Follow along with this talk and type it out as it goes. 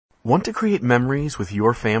Want to create memories with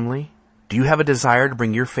your family? Do you have a desire to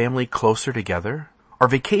bring your family closer together? Are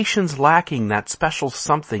vacations lacking that special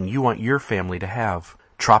something you want your family to have?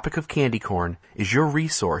 Tropic of Candy Corn is your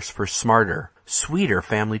resource for smarter, sweeter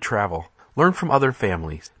family travel. Learn from other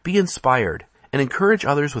families, be inspired, and encourage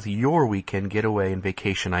others with your weekend getaway and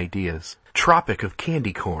vacation ideas. Tropic of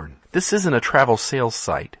Candy Corn. This isn't a travel sales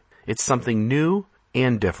site. It's something new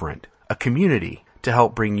and different. A community to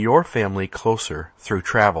help bring your family closer through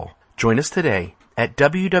travel. Join us today at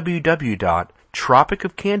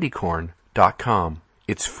www.tropicofcandycorn.com.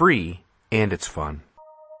 It's free and it's fun.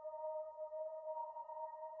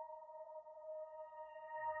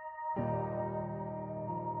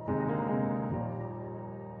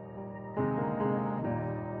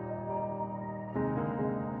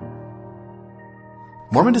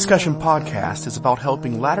 Mormon Discussion Podcast is about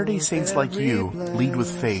helping Latter-day Saints like you lead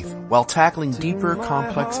with faith while tackling deeper,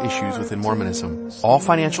 complex issues within Mormonism. All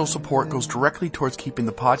financial support goes directly towards keeping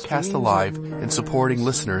the podcast alive and supporting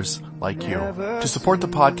listeners like you. To support the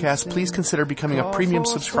podcast, please consider becoming a premium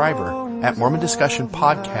subscriber at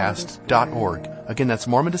MormonDiscussionPodcast.org. Again, that's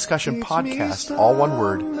MormonDiscussionPodcast, all one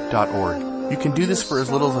word, .org. You can do this for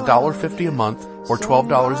as little as $1.50 a month or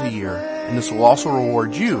 $12 a year, and this will also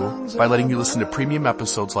reward you by letting you listen to premium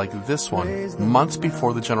episodes like this one months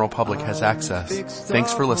before the general public has access.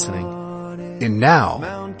 Thanks for listening. And now,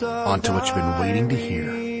 on to what you've been waiting to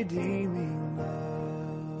hear.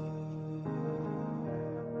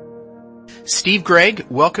 Steve Gregg,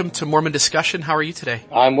 welcome to Mormon Discussion. How are you today?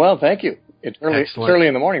 I'm well, thank you. It's early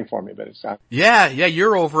in the morning for me, but it's not. Yeah,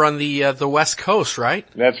 you're over on the West Coast, right?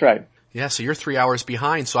 That's right. Yeah, so you're 3 hours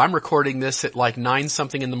behind. So I'm recording this at like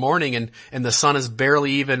 9-something in the morning, and the sun is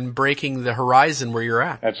barely even breaking the horizon where you're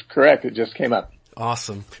at. That's correct. It just came up.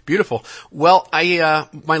 Awesome. Beautiful. Well,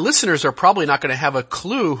 my listeners are probably not going to have a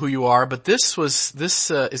clue who you are, but this is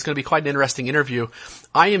going to be quite an interesting interview.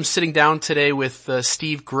 I am sitting down today with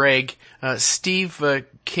Steve Gregg. Steve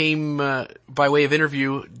came by way of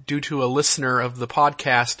interview due to a listener of the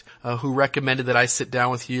podcast who recommended that I sit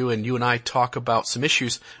down with you and I talk about some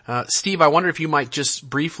issues. Steve, I wonder if you might just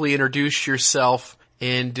briefly introduce yourself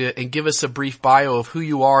and give us a brief bio of who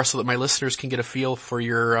you are so that my listeners can get a feel for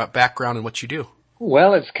your background and what you do.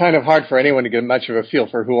 Well, it's kind of hard for anyone to get much of a feel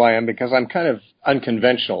for who I am because I'm kind of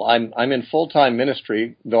unconventional. I'm in full-time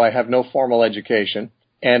ministry, though I have no formal education,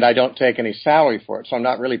 and I don't take any salary for it, so I'm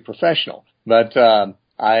not really professional. But I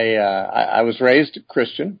was raised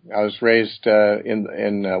Christian. I was raised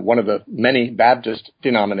in one of the many Baptist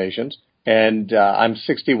denominations, and I'm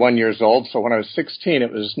 61 years old. So when I was 16,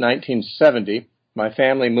 it was 1970. My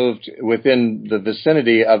family moved within the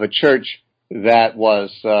vicinity of a church that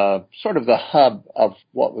was sort of the hub of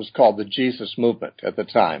what was called the Jesus movement at the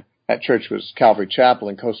time. That church was Calvary Chapel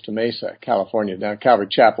in Costa Mesa, California. Now, Calvary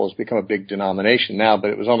Chapel has become a big denomination now, but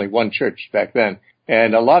it was only one church back then.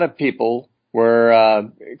 And a lot of people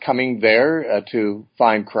were coming there to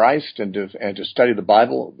find Christ and to study the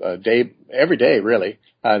Bible every day, really.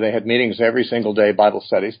 They had meetings every single day, Bible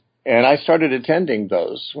studies. And I started attending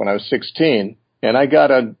those when I was 16, and I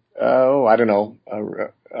got a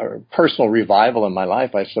personal revival in my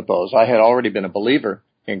life, I suppose. I had already been a believer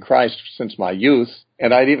in Christ since my youth,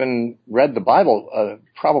 and I'd even read the Bible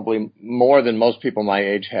probably more than most people my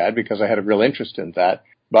age had because I had a real interest in that.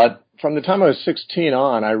 But from the time I was 16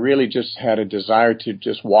 on, I really just had a desire to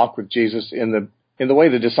just walk with Jesus in the way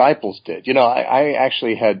the disciples did. You know, I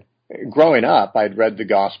actually had, growing up, I'd read the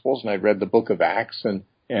Gospels and I'd read the book of Acts and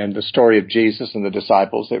the story of Jesus and the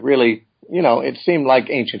disciples. It really, it seemed like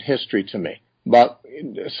ancient history to me. But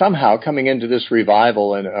somehow coming into this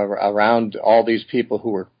revival and around all these people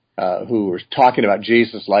who were talking about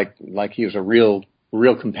Jesus like he was a real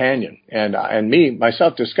companion, and me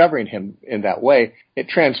myself discovering him in that way, it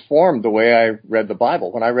transformed the way I read the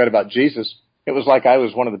Bible. When I read about Jesus, it was like I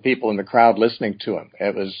was one of the people in the crowd listening to him.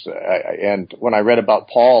 It was, and when I read about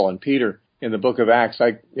Paul and Peter in the book of Acts,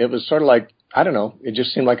 it was sort of like, I don't know, it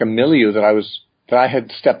just seemed like a milieu that I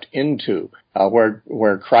had stepped into,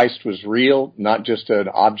 where Christ was real, not just an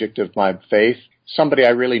object of my faith, somebody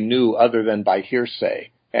I really knew other than by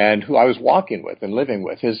hearsay, and who I was walking with and living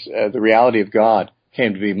with. The reality of God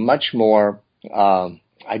came to be much more,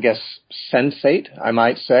 sensate, I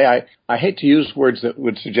might say. I hate to use words that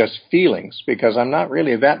would suggest feelings because I'm not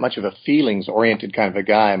really that much of a feelings-oriented kind of a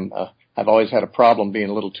guy. I've always had a problem being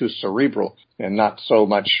a little too cerebral and not so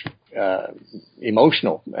much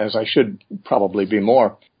emotional as I should probably be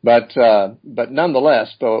more. But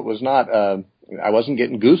nonetheless, though it was not, I wasn't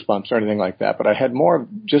getting goosebumps or anything like that, but I had more of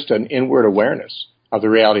just an inward awareness of the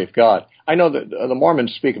reality of God. I know that the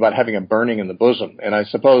Mormons speak about having a burning in the bosom, and I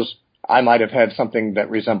suppose I might have had something that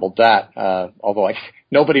resembled that, although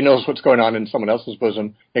nobody knows what's going on in someone else's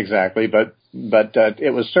bosom exactly, but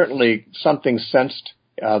it was certainly something sensed,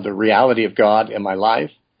 the reality of God in my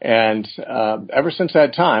life. And ever since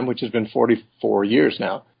that time, which has been 44 years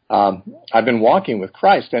now, I've been walking with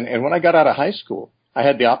Christ. And when I got out of high school, I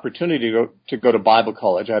had the opportunity to go to Bible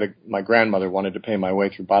college. My grandmother wanted to pay my way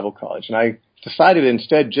through Bible college, and I decided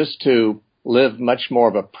instead just to live much more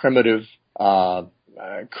of a primitive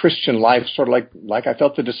Christian life, sort of like I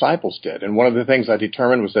felt the disciples did. And one of the things I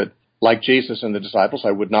determined was that, like Jesus and the disciples,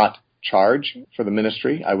 I would not charge for the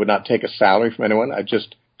ministry. I would not take a salary from anyone. I'd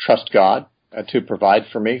just trust God to provide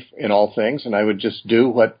for me in all things, and I would just do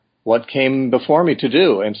what came before me to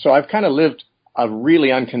do. And so I've kind of lived a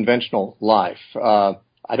really unconventional life.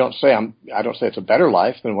 I don't say it's a better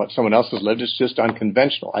life than what someone else has lived. It's just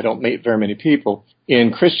unconventional. I don't meet very many people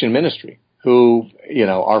in Christian ministry who,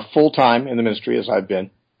 are full-time in the ministry as I've been,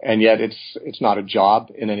 and yet it's not a job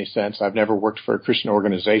in any sense. I've never worked for a Christian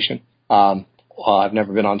organization. I've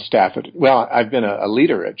never been on staff I've been a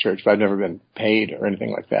leader at church, but I've never been paid or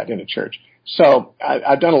anything like that in a church. So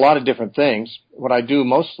I've done a lot of different things. What I do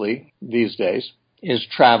mostly these days is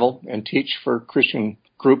travel and teach for Christian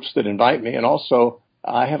groups that invite me, and also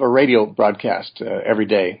I have a radio broadcast every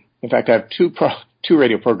day. In fact, I have two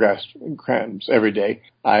radio programs every day.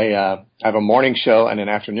 I have a morning show and an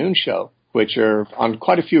afternoon show, which are on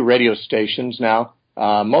quite a few radio stations now,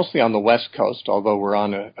 mostly on the West Coast, although we're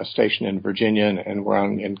on a station in Virginia and we're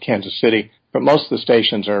in Kansas City. But most of the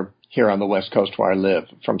stations are here on the West Coast where I live,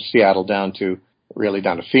 from Seattle down to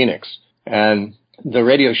Phoenix. And the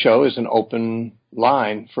radio show is an open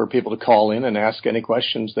line for people to call in and ask any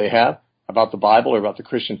questions they have about the Bible or about the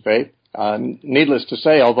Christian faith. Needless to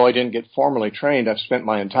say, although I didn't get formally trained, I've spent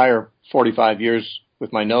my entire 45 years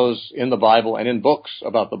with my nose in the Bible and in books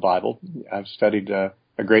about the Bible. I've studied a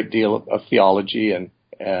great deal of theology, and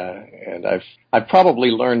I've probably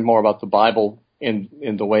learned more about the Bible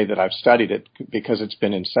in the way that I've studied it, because it's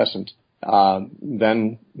been incessant,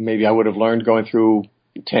 than maybe I would have learned going through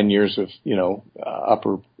 10 years of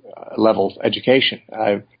upper level education.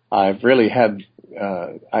 I've really had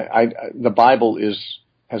the Bible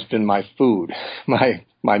has been my food,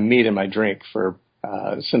 my meat and my drink for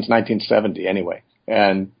since 1970 anyway.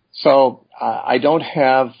 And so I don't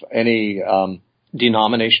have any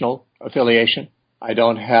denominational affiliation. I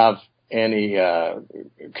don't have any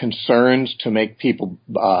concerns to make people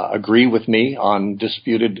agree with me on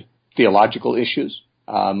disputed theological issues.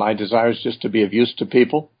 My desire is just to be of use to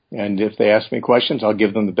people, and if they ask me questions, I'll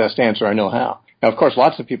give them the best answer I know how. Now, of course,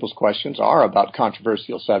 lots of people's questions are about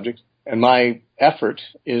controversial subjects, and my effort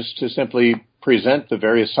is to simply present the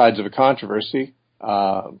various sides of a controversy,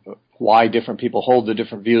 why different people hold the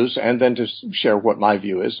different views, and then to share what my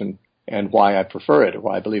view is and why I prefer it, or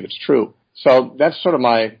why I believe it's true. So that's sort of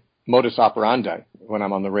my modus operandi when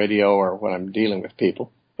I'm on the radio or when I'm dealing with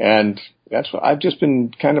people. And that's what I've just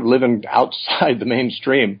been kind of living outside the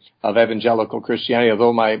mainstream of evangelical Christianity,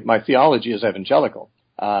 although my theology is evangelical.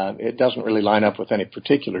 It doesn't really line up with any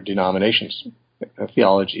particular denomination's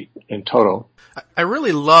theology in total. I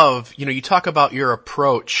really love, you talk about your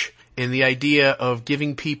approach and the idea of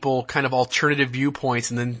giving people kind of alternative viewpoints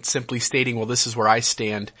and then simply stating, well, this is where I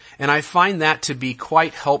stand. And I find that to be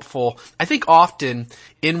quite helpful. I think often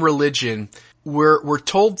in religion, we're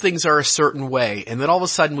told things are a certain way, and then all of a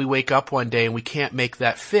sudden we wake up one day and we can't make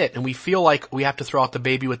that fit, and we feel like we have to throw out the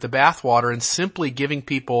baby with the bathwater, and simply giving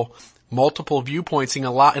people multiple viewpoints and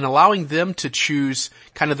allowing them to choose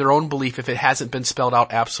kind of their own belief if it hasn't been spelled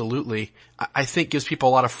out absolutely, I think gives people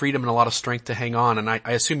a lot of freedom and a lot of strength to hang on. And I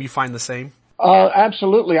assume you find the same?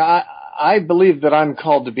 Absolutely. I believe that I'm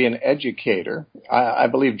called to be an educator. I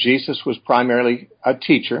believe Jesus was primarily a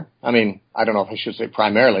teacher. I mean, I don't know if I should say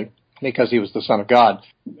primarily, because he was the Son of God,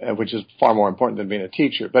 which is far more important than being a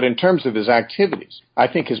teacher. But in terms of his activities, I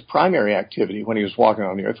think his primary activity when he was walking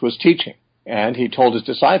on the earth was teaching. And he told his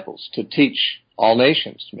disciples to teach all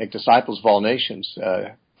nations, to make disciples of all nations,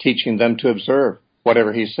 teaching them to observe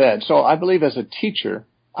whatever he said. So I believe as a teacher,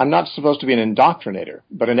 I'm not supposed to be an indoctrinator,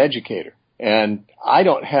 but an educator. And I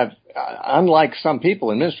don't have, unlike some people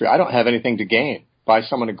in ministry, I don't have anything to gain by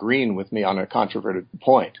someone agreeing with me on a controverted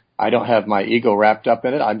point. I don't have my ego wrapped up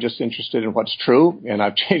in it. I'm just interested in what's true, and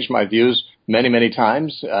I've changed my views many, many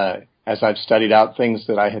times as I've studied out things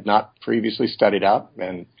that I had not previously studied out,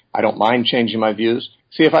 and I don't mind changing my views.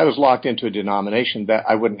 See, if I was locked into a denomination, that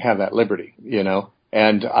I wouldn't have that liberty,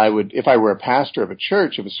 and I would, if I were a pastor of a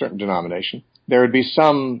church of a certain denomination, there would be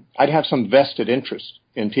I'd have some vested interest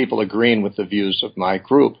in people agreeing with the views of my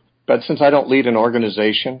group. But since I don't lead an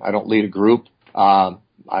organization, I don't lead a group,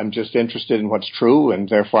 I'm just interested in what's true, and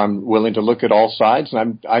therefore I'm willing to look at all sides.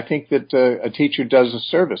 And I think that a teacher does a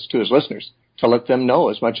service to his listeners to let them know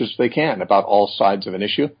as much as they can about all sides of an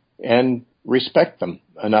issue and respect them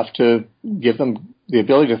enough to give them the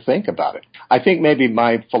ability to think about it. I think maybe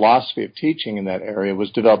my philosophy of teaching in that area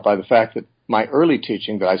was developed by the fact that my early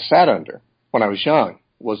teaching that I sat under when I was young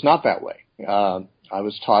was not that way. I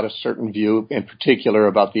was taught a certain view in particular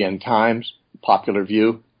about the end times, popular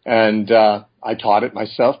view, and I taught it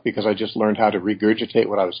myself because I just learned how to regurgitate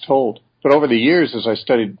what I was told. But over the years, as I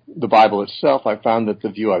studied the Bible itself, I found that the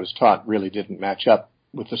view I was taught really didn't match up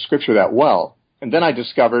with the Scripture that well. And then I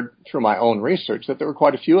discovered through my own research that there were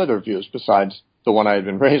quite a few other views besides the one I had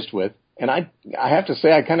been raised with. And I have to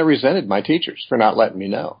say I kind of resented my teachers for not letting me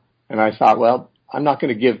know. And I thought, well, I'm not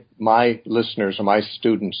going to give my listeners or my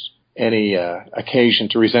students any occasion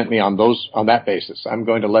to resent me on that basis. I'm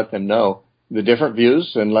going to let them know the different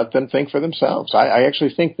views and let them think for themselves. I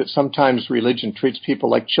actually think that sometimes religion treats people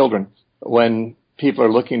like children when people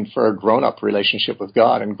are looking for a grown-up relationship with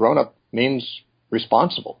God, and grown-up means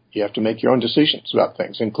responsible. You have to make your own decisions about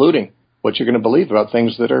things, including what you're going to believe about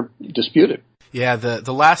things that are disputed. Yeah,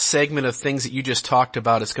 the last segment of things that you just talked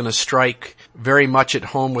about is going to strike very much at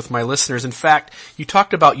home with my listeners. In fact, you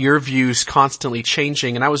talked about your views constantly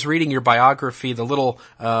changing, and I was reading your biography, the little,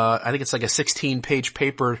 I think it's like a 16-page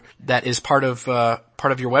paper that is part of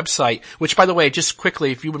your website, which, by the way, just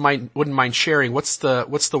quickly, if you wouldn't mind sharing, what's the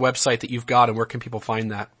website that you've got and where can people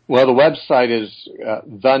find that? Well, the website is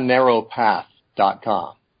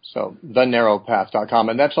thenarrowpath.com. So thenarrowpath.com,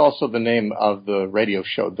 and that's also the name of the radio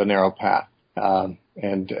show, The Narrow Path.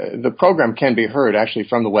 And the program can be heard actually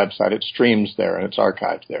from the website. It streams there and it's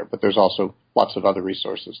archived there, but there's also lots of other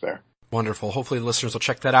resources there. Wonderful. Hopefully the listeners will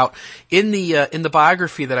check that out. In the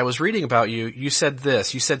biography that I was reading about you, you said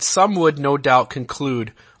this. You said, some would no doubt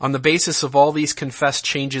conclude, on the basis of all these confessed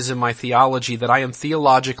changes in my theology, that I am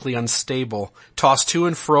theologically unstable, tossed to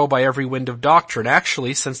and fro by every wind of doctrine.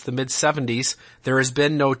 Actually, since the mid-70s, there has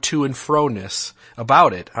been no to and fro-ness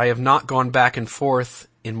about it. I have not gone back and forth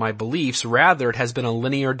in my beliefs. Rather, it has been a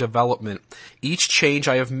linear development. Each change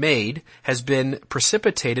I have made has been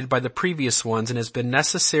precipitated by the previous ones and has been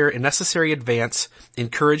a necessary advance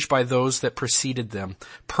encouraged by those that preceded them.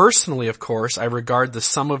 Personally, of course, I regard the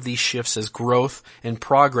sum of these shifts as growth and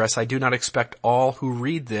progress. I do not expect all who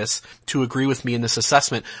read this to agree with me in this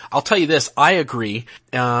assessment. I'll tell you this, I agree,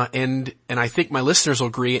 and I think my listeners will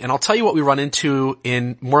agree, and I'll tell you what we run into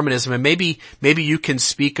in Mormonism, and maybe you can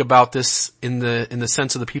speak about this in the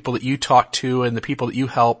sense of the people that you talk to and the people that you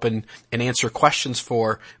help and answer questions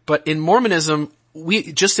for. But in Mormonism,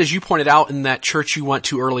 we, just as you pointed out in that church you went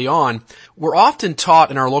to early on, we're often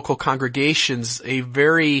taught in our local congregations a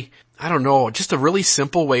very, just a really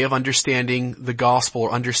simple way of understanding the gospel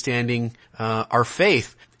or understanding our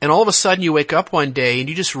faith. And all of a sudden you wake up one day and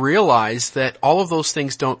you just realize that all of those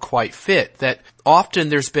things don't quite fit, that often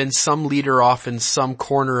there's been some leader off in some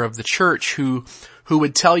corner of the church who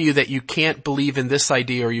would tell you that you can't believe in this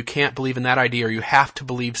idea or you can't believe in that idea or you have to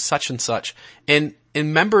believe such and such. And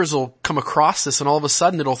members will come across this and all of a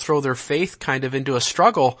sudden it'll throw their faith kind of into a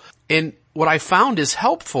struggle. And what I found is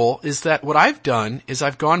helpful is that what I've done is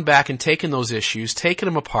I've gone back and taken those issues, taken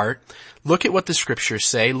them apart, look at what the scriptures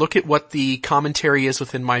say, look at what the commentary is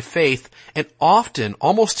within my faith, and often,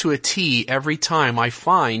 almost to a T, every time I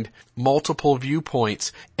find multiple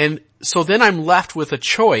viewpoints. And so then I'm left with a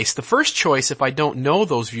choice. The first choice, if I don't know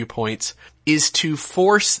those viewpoints, is to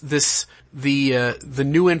force the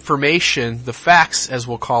new information, the facts as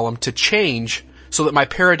we'll call them, to change so that my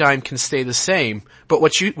paradigm can stay the same. But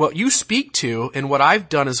what you speak to, and what I've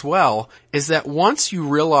done as well, is that once you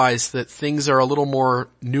realize that things are a little more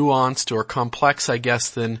nuanced or complex, I guess,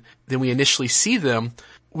 than we initially see them,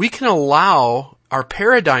 we can allow our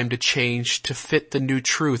paradigm to change to fit the new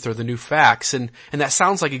truth or the new facts. And that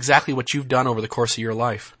sounds like exactly what you've done over the course of your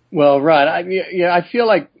life. Well, right. I feel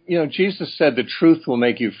like, Jesus said the truth will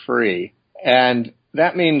make you free. And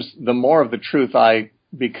that means the more of the truth I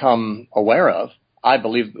become aware of, I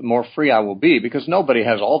believe the more free I will be, because nobody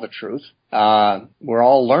has all the truth. We're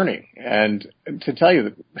all learning. And to tell you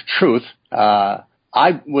the truth, I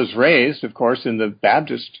was raised, of course, in the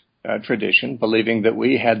Baptist tradition, believing that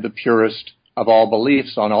we had the purest of all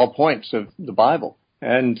beliefs on all points of the Bible.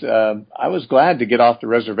 And I was glad to get off the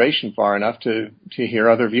reservation far enough to hear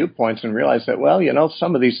other viewpoints and realize that, well,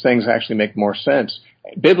 some of these things actually make more sense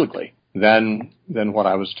biblically than what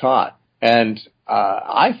I was taught. And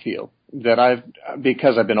I feel that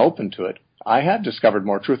because I've been open to it, I have discovered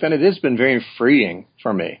more truth, and it has been very freeing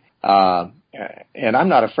for me. And I'm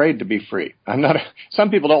not afraid to be free. Some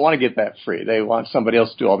people don't want to get that free. They want somebody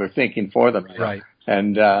else to do all their thinking for them. Right.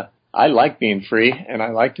 And I like being free, and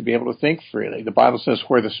I like to be able to think freely. The Bible says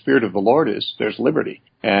where the Spirit of the Lord is, there's liberty.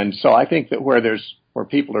 And so I think that where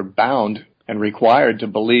people are bound and required to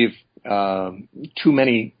believe too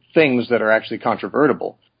many things that are actually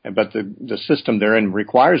controvertible, but the system they're in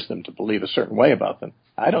requires them to believe a certain way about them,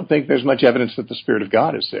 I don't think there's much evidence that the Spirit of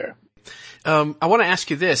God is there. I want to ask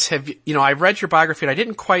you this. I read your biography and I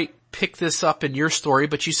didn't quite pick this up in your story,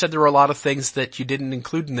 but you said there were a lot of things that you didn't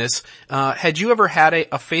include in this. Had you ever had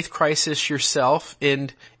a faith crisis yourself?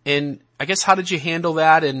 And I guess how did you handle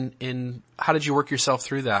that and how did you work yourself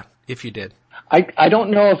through that, if you did? I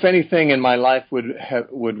don't know if anything in my life would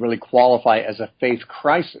really qualify as a faith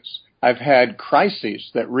crisis. I've had crises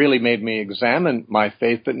that really made me examine my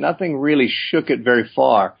faith, but nothing really shook it very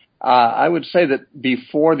far. I would say that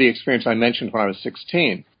before the experience I mentioned when I was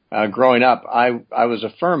 16, growing up, I was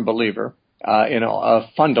a firm believer in a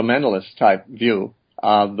fundamentalist type view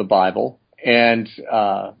of the Bible, and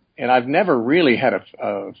I've never really had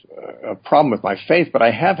a problem with my faith, but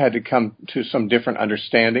I have had to come to some different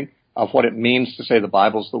understanding of what it means to say the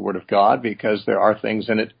Bible's the Word of God, because there are things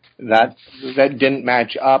in it that didn't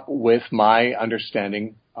match up with my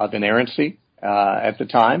understanding of inerrancy at the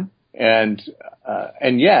time. And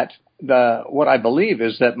yet, what I believe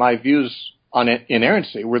is that my views on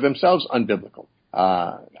inerrancy were themselves unbiblical.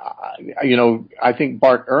 I think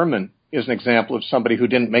Bart Ehrman is an example of somebody who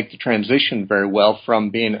didn't make the transition very well from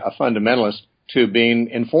being a fundamentalist to being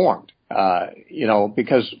informed.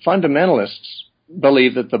 Because fundamentalists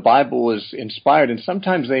believe that the Bible was inspired, and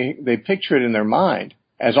sometimes they picture it in their mind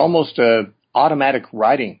as almost a automatic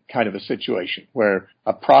writing kind of a situation where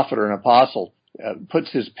a prophet or an apostle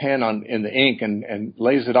puts his pen in the ink and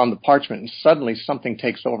lays it on the parchment, and suddenly something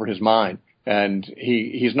takes over his mind, and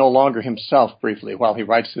he's no longer himself briefly while he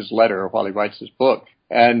writes his letter or while he writes his book.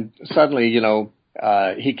 And suddenly,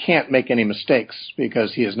 he can't make any mistakes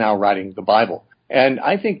because he is now writing the Bible. And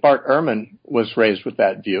I think Bart Ehrman was raised with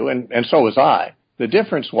that view, and so was I. The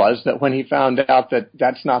difference was that when he found out that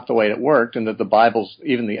that's not the way it worked, and that the Bible's,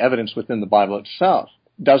 even the evidence within the Bible itself,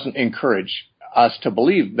 doesn't encourage us to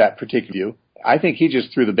believe that particular view, I think he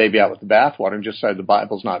just threw the baby out with the bathwater and just said the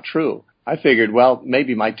Bible's not true. I figured, well,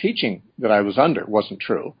 maybe my teaching that I was under wasn't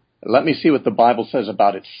true. Let me see what the Bible says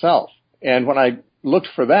about itself. And when I looked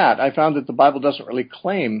for that, I found that the Bible doesn't really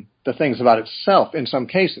claim the things about itself in some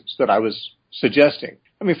cases that I was suggesting.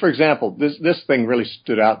 I mean, for example, this thing really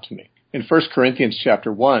stood out to me. In 1 Corinthians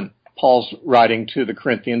chapter 1, Paul's writing to the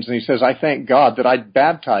Corinthians, and he says, I thank God that I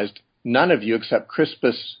baptized none of you except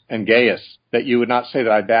Crispus and Gaius, that you would not say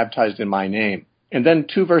that I baptized in my name. And then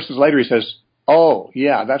 2 verses later he says, oh,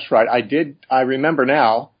 yeah, that's right. I remember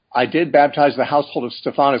now, I did baptize the household of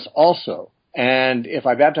Stephanas also. And if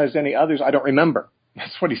I baptized any others, I don't remember.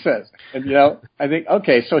 That's what he says. And, I think,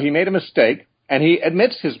 okay, so he made a mistake, and he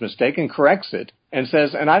admits his mistake and corrects it and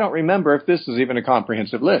says, and I don't remember if this is even a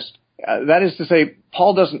comprehensive list. That is to say,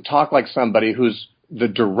 Paul doesn't talk like somebody who's the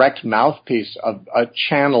direct mouthpiece of a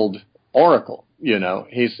channeled oracle.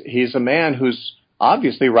 He's a man who's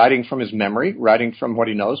obviously writing from his memory, writing from what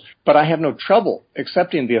he knows, but I have no trouble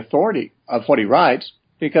accepting the authority of what he writes,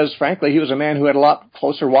 because frankly, he was a man who had a lot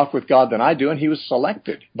closer walk with God than I do, and he was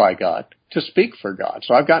selected by God to speak for God.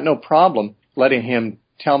 So I've got no problem letting him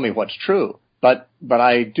tell me what's true, but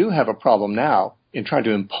I do have a problem now in trying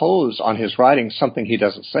to impose on his writings something he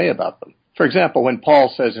doesn't say about them. For example, when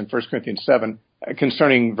Paul says in 1 Corinthians 7,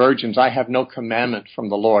 concerning virgins, I have no commandment from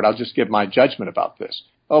the Lord, I'll just give my judgment about this.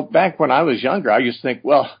 Oh, back when I was younger, I used to think,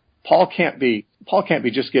 well, Paul can't be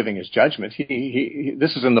just giving his judgment.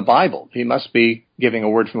 This is in the Bible. He must be giving a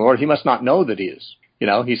word from the Lord. He must not know that he is.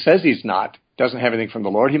 He says he's not, doesn't have anything from the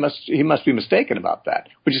Lord. He must be mistaken about that,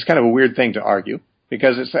 which is kind of a weird thing to argue,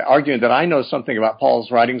 because it's arguing that I know something about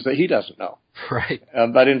Paul's writings that he doesn't know. Right.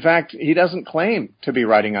 But in fact, he doesn't claim to be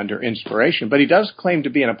writing under inspiration, but he does claim to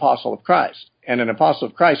be an apostle of Christ. And an apostle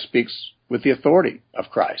of Christ speaks with the authority of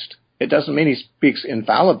Christ. It doesn't mean he speaks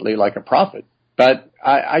infallibly like a prophet, but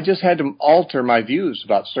I just had to alter my views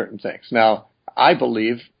about certain things. Now, I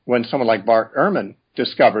believe when someone like Bart Ehrman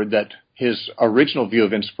discovered that his original view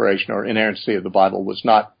of inspiration or inerrancy of the Bible was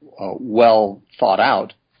not well thought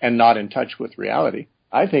out and not in touch with reality,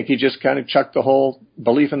 I think he just kind of chucked the whole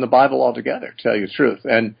belief in the Bible altogether, to tell you the truth.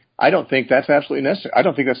 And I don't think that's absolutely necessary. I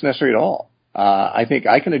don't think that's necessary at all. I think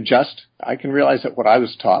I can adjust. I can realize that what I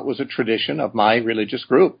was taught was a tradition of my religious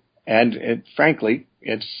group. And frankly,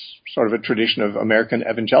 it's sort of a tradition of American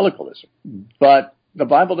evangelicalism. But the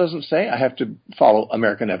Bible doesn't say I have to follow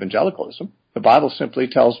American evangelicalism. The Bible simply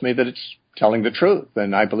tells me that it's telling the truth,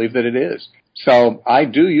 and I believe that it is. So I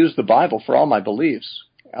do use the Bible for all my beliefs.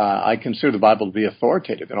 I consider the Bible to be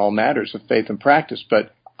authoritative in all matters of faith and practice,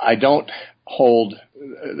 but I don't hold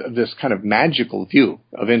this kind of magical view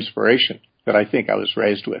of inspiration that I think I was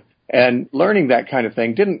raised with. And learning that kind of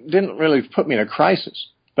thing didn't really put me in a crisis.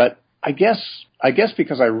 But I guess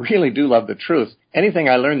because I really do love the truth, anything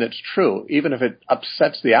I learn that's true, even if it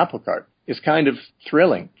upsets the apple cart, is kind of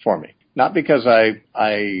thrilling for me. Not because I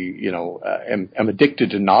am addicted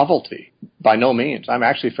to novelty. By no means. I'm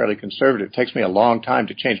actually fairly conservative. It takes me a long time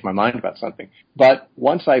to change my mind about something. But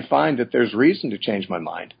once I find that there's reason to change my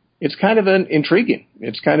mind, it's kind of intriguing.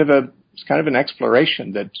 It's kind of an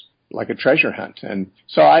exploration that's like a treasure hunt. And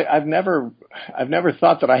so I've never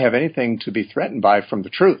thought that I have anything to be threatened by from the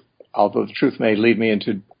truth, although the truth may lead me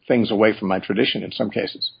into things away from my tradition in some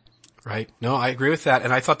cases. Right. No, I agree with that.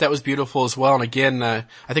 And I thought that was beautiful as well. And again, I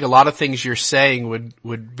think a lot of things you're saying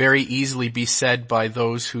would very easily be said by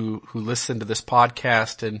those who listen to this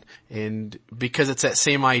podcast. And because it's that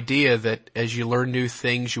same idea that as you learn new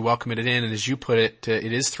things, you welcome it in. And as you put it,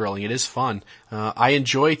 it is thrilling. It is fun. I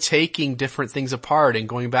enjoy taking different things apart and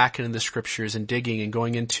going back into the scriptures and digging and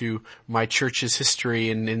going into my church's history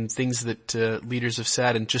and things that leaders have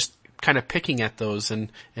said and just kind of picking at those and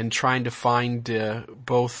trying to find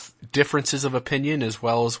both differences of opinion as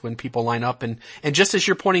well as when people line up. And just as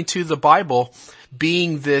you're pointing to the Bible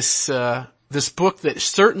being this book that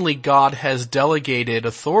certainly God has delegated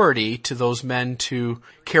authority to those men to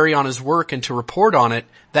carry on his work and to report on it,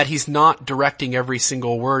 that he's not directing every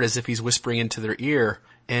single word as if he's whispering into their ear.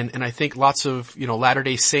 And I think lots of,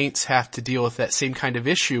 Latter-day Saints have to deal with that same kind of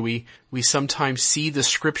issue. We sometimes see the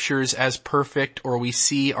scriptures as perfect, or we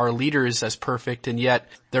see our leaders as perfect, and yet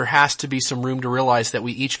there has to be some room to realize that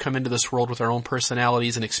we each come into this world with our own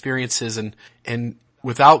personalities and experiences, and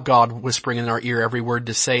without God whispering in our ear every word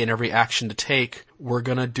to say and every action to take, we're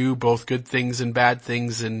gonna do both good things and bad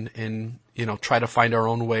things and try to find our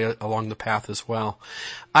own way along the path as well.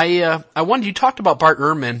 I wondered, you talked about Bart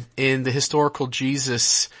Ehrman in the Historical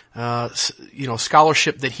Jesus,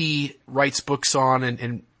 scholarship that he writes books on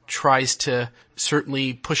and tries to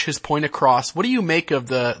certainly push his point across. What do you make of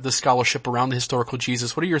the scholarship around the Historical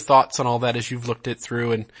Jesus? What are your thoughts on all that as you've looked it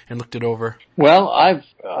through and looked it over? Well,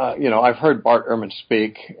 I've heard Bart Ehrman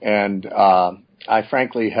speak, and I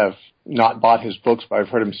frankly have not bought his books, but I've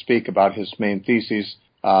heard him speak about his main theses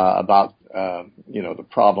about the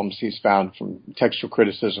problems he's found from textual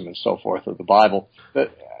criticism and so forth of the Bible.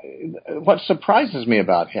 But what surprises me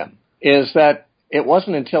about him is that it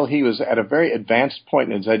wasn't until he was at a very advanced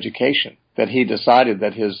point in his education that he decided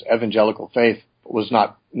that his evangelical faith was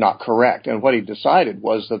not correct. And what he decided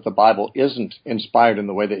was that the Bible isn't inspired in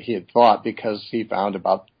the way that he had thought, because he found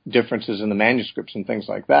about differences in the manuscripts and things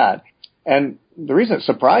like that. And the reason it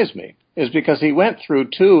surprised me is because he went through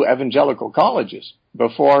 2 evangelical colleges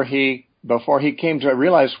before he came to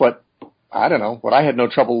realize what I had no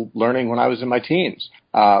trouble learning when I was in my teens.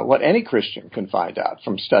 What any Christian can find out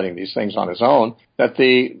from studying these things on his own, that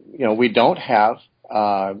we don't have,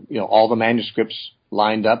 all the manuscripts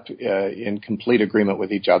lined up in complete agreement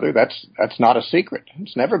with each other. That's not a secret.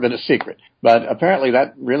 It's never been a secret. But apparently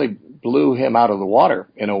that really blew him out of the water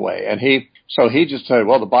in a way. And he just said,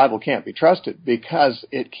 well, the Bible can't be trusted because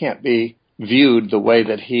it can't be viewed the way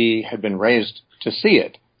that he had been raised to see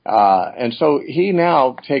it. And so he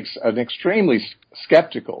now takes an extremely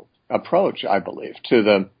skeptical approach, I believe, to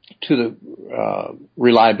the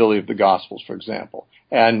reliability of the Gospels, for example.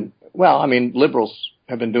 And liberals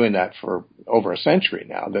have been doing that for over a century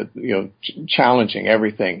now, that, challenging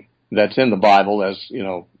everything that's in the Bible as,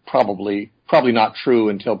 probably not true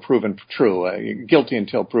until proven true, guilty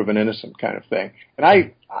until proven innocent kind of thing. And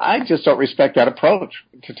I just don't respect that approach,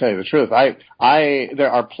 to tell you the truth.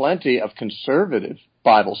 There are plenty of conservative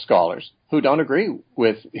Bible scholars who don't agree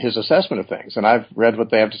with his assessment of things, and I've read what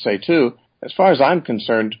they have to say too. As far as I'm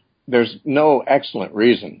concerned, there's no excellent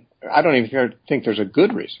reason. I don't even think there's a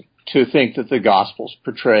good reason to think that the Gospels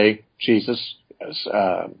portray Jesus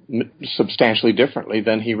substantially differently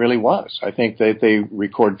than he really was. I think that they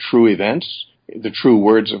record true events, the true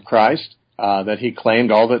words of Christ, that he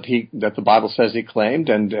claimed, all that the Bible says he claimed,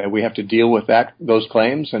 and we have to deal with those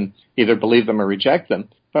claims and either believe them or reject them.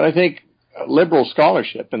 But I think liberal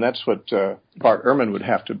scholarship, and that's what Bart Ehrman would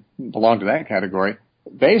have to belong to that category,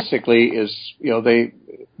 basically is,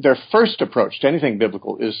 their first approach to anything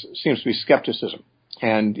biblical seems to be skepticism.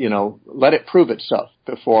 And, let it prove itself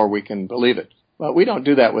before we can believe it. But we don't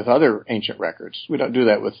do that with other ancient records. We don't do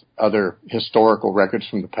that with other historical records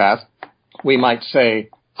from the past. We might say,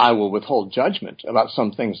 I will withhold judgment about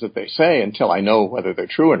some things that they say until I know whether they're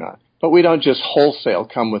true or not. But we don't just wholesale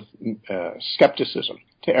come with skepticism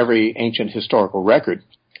to every ancient historical record.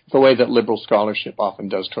 the way that liberal scholarship often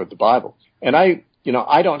does toward the Bible. And I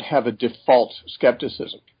don't have a default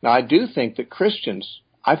skepticism. Now, I do think that Christians,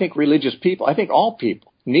 I think religious people, I think all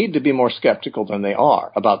people need to be more skeptical than they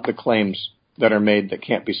are about the claims that are made that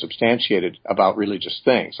can't be substantiated about religious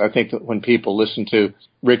things. I think that when people listen to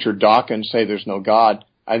Richard Dawkins say there's no God,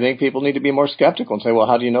 I think people need to be more skeptical and say, well,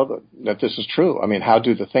 how do you know that this is true? I mean, how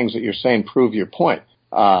do the things that you're saying prove your point?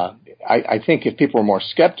 I think if people were more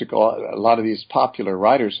skeptical, a lot of these popular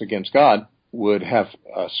writers against God would have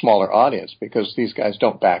a smaller audience because these guys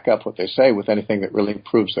don't back up what they say with anything that really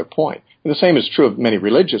proves their point. And the same is true of many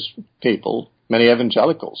religious people, many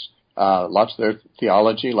evangelicals. Lots of their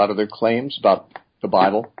theology, a lot of their claims about the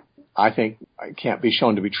Bible, I think can't be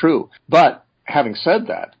shown to be true. But having said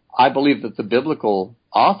that, I believe that the biblical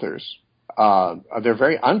authors, they're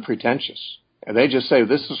very unpretentious. And they just say,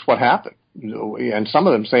 this is what happened. And some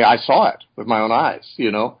of them say, I saw it with my own eyes,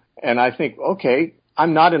 And I think, okay,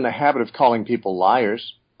 I'm not in the habit of calling people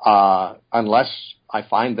liars, unless I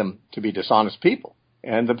find them to be dishonest people.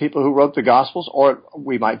 And the people who wrote the Gospels, or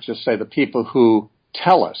we might just say the people who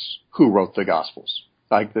tell us who wrote the Gospels,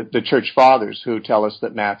 like the church fathers who tell us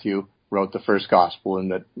that Matthew wrote the first Gospel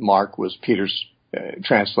and that Mark was Peter's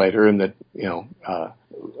translator and that,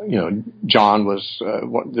 John was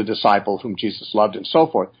the disciple whom Jesus loved and so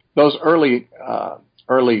forth. Those early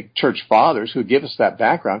church fathers who give us that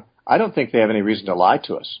background, I don't think they have any reason to lie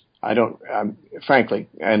to us. I don't, frankly,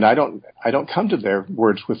 and I don't come to their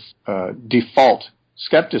words with default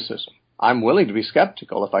skepticism. I'm willing to be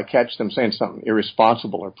skeptical if I catch them saying something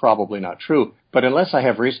irresponsible or probably not true. But unless I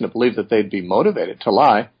have reason to believe that they'd be motivated to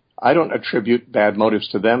lie, I don't attribute bad motives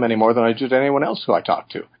to them any more than I do to anyone else who I talk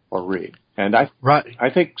to or read. And I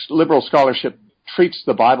think liberal scholarship treats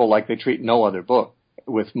the Bible like they treat no other book,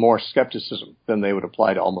 with more skepticism than they would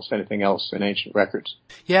apply to almost anything else in ancient records.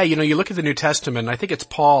 Yeah, you look at the New Testament, and I think it's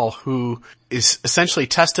Paul who is essentially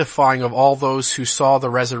testifying of all those who saw the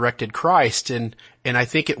resurrected Christ. And I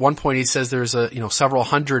think at one point he says there's several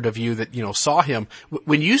hundred of you that, saw him.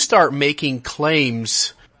 When you start making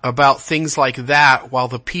claims about things like that while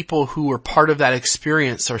the people who were part of that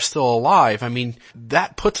experience are still alive, I mean,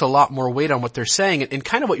 that puts a lot more weight on what they're saying. And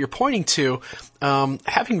kind of what you're pointing to,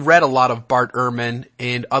 having read a lot of Bart Ehrman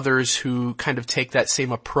and others who kind of take that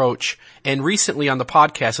same approach, and recently on the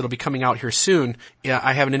podcast, it'll be coming out here soon,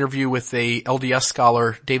 I have an interview with a LDS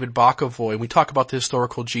scholar, David Bokovoy, and we talk about the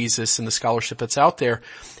historical Jesus and the scholarship that's out there.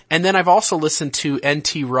 And then I've also listened to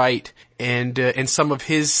N.T. Wright and some of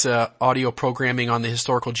his audio programming on the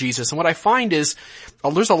historical Jesus. And what I find is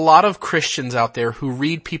there's a lot of Christians out there who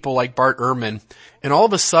read people like Bart Ehrman, and all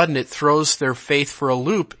of a sudden it throws their faith for a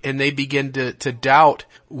loop, and they begin to doubt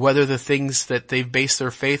whether the things that they've based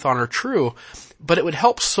their faith on are true. But it would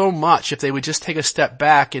help so much if they would just take a step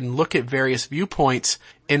back and look at various viewpoints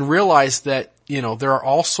and realize that, there are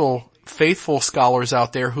also faithful scholars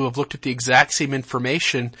out there who have looked at the exact same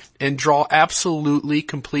information and draw absolutely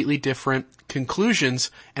completely different conclusions,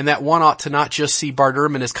 and that one ought to not just see Bart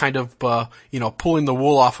Ehrman as kind of, pulling the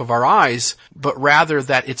wool off of our eyes, but rather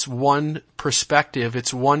that it's one perspective,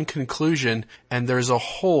 it's one conclusion, and there's a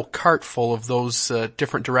whole cart full of those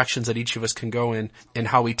different directions that each of us can go in and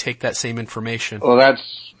how we take that same information. Well,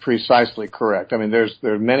 that's precisely correct. I mean, there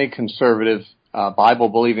are many conservative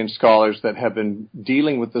Bible-believing scholars that have been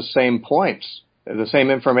dealing with the same points, the same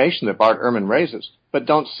information that Bart Ehrman raises, but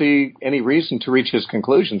don't see any reason to reach his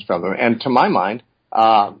conclusions from them. And to my mind,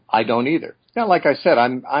 I don't either. Now, like I said,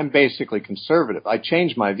 I'm basically conservative. I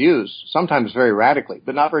change my views, sometimes very radically,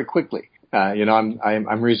 but not very quickly.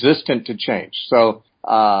 I'm resistant to change. So,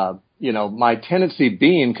 my tendency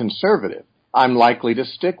being conservative, I'm likely to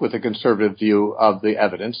stick with a conservative view of the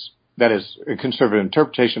evidence. That is, a conservative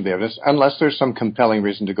interpretation of the evidence, unless there's some compelling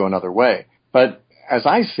reason to go another way. But as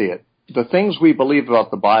I see it, the things we believe about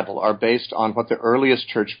the Bible are based on what the earliest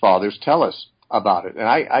church fathers tell us about it. And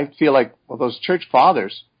I feel like, those church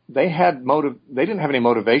fathers, they didn't have any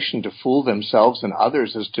motivation to fool themselves and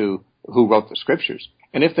others as to who wrote the scriptures.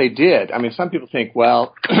 And if they did, I mean, some people think,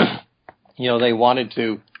 they wanted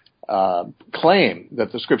to claim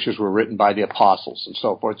that the scriptures were written by the apostles and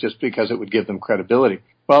so forth, just because it would give them credibility.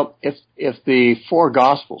 Well, if the four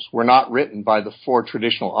Gospels were not written by the four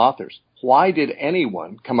traditional authors, why did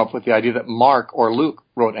anyone come up with the idea that Mark or Luke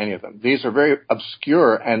wrote any of them? These are very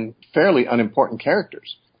obscure and fairly unimportant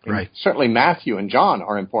characters. Right. And certainly Matthew and John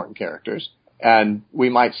are important characters. And we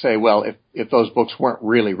might say, well, if those books weren't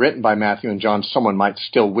really written by Matthew and John, someone might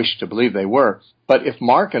still wish to believe they were. But if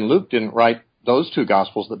Mark and Luke didn't write those two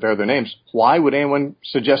Gospels that bear their names, why would anyone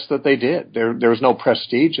suggest that they did? There was no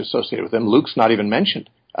prestige associated with them. Luke's not even mentioned.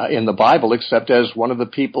 in the Bible except as one of the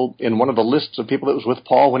people in one of the lists of people that was with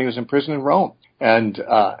Paul when he was in prison in Rome. And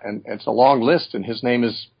it's a long list, and his name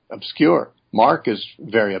is obscure. Mark is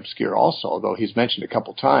very obscure also, although he's mentioned a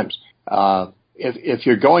couple times. If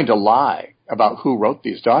you're going to lie about who wrote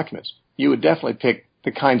these documents, you would definitely pick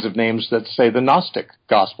the kinds of names that, say, the Gnostic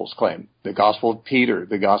Gospels claim. The Gospel of Peter,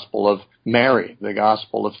 the Gospel of Mary, the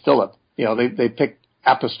Gospel of Philip. You know, they pick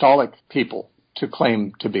apostolic people to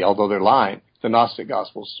claim to be, although they're lying. The Gnostic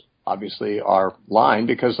Gospels obviously are lying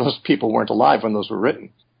because those people weren't alive when those were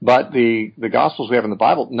written. But the Gospels we have in the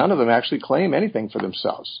Bible, none of them actually claim anything for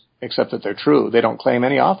themselves, except that they're true. They don't claim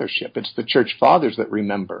any authorship. It's the church fathers that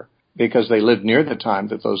remember, because they lived near the time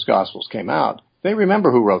that those Gospels came out. They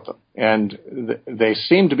remember who wrote them, and they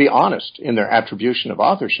seem to be honest in their attribution of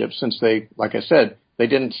authorship, since they, like I said, they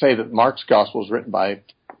didn't say that Mark's Gospel was written by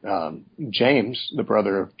James, the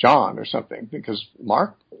brother of John, or something, because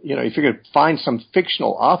Mark, you know, if you're going to find some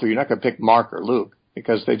fictional author, you're not going to pick Mark or Luke,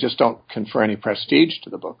 because they just don't confer any prestige to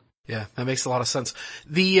the book. Yeah, that makes a lot of sense.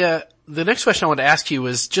 The next question I want to ask you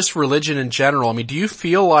is just religion in general. I mean, do you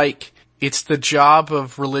feel like it's the job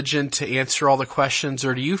of religion to answer all the questions,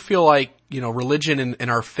 or do you feel like, you know, religion and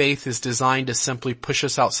our faith is designed to simply push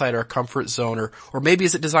us outside our comfort zone, or maybe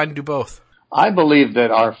is it designed to do both? I believe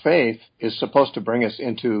that our faith is supposed to bring us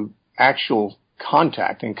into actual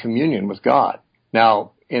contact and communion with God.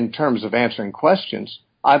 Now, in terms of answering questions,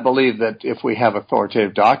 I believe that if we have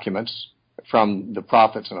authoritative documents from the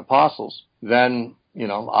prophets and apostles, then, you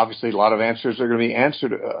know, obviously a lot of answers are going to be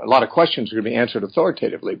answered, a lot of questions are going to be answered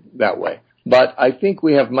authoritatively that way. But I think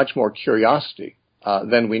we have much more curiosity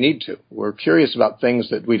than we need to. We're curious about things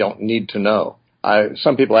that we don't need to know.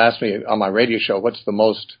 Some people ask me on my radio show, what's the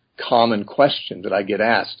most common question that I get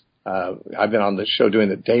asked? I've been on the show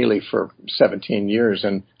doing it daily for 17 years,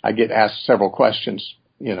 and I get asked several questions,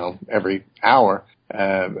 you know, every hour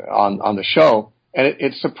on the show. And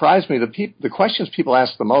it surprised me. The questions people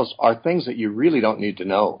ask the most are things that you really don't need to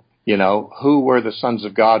know. You know, who were the sons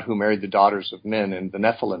of God who married the daughters of men, and the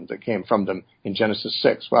Nephilim that came from them in Genesis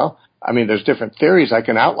 6? Well, I mean, there's different theories. I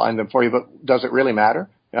can outline them for you, but does it really matter?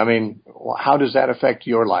 I mean, how does that affect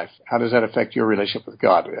your life? How does that affect your relationship with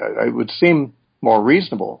God? It would seem more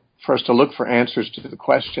reasonable for us to look for answers to the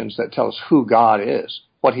questions that tell us who God is,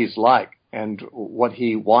 what He's like, and what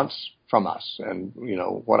He wants from us, and, you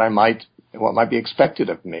know, what might be expected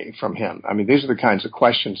of me from Him. I mean, these are the kinds of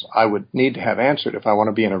questions I would need to have answered if I want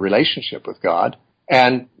to be in a relationship with God.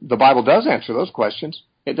 And the Bible does answer those questions.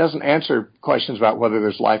 It doesn't answer questions about whether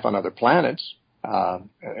there's life on other planets.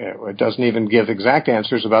 It doesn't even give exact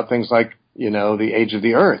answers about things like, you know, the age of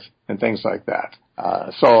the earth and things like that.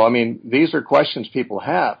 So, I mean, these are questions people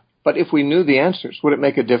have. But if we knew the answers, would it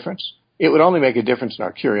make a difference? It would only make a difference in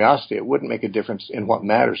our curiosity. It wouldn't make a difference in what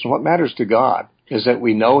matters. And what matters to God is that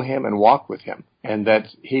we know Him and walk with Him, and that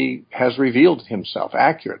He has revealed Himself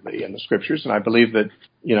accurately in the Scriptures. And I believe that,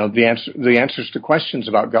 you know, the answers to questions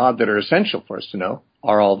about God that are essential for us to know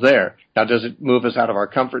are all there. Now, does it move us out of our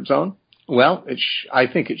comfort zone? Well, I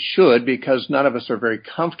think it should, because none of us are very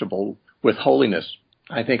comfortable with holiness.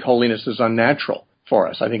 I think holiness is unnatural for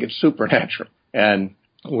us. I think it's supernatural. And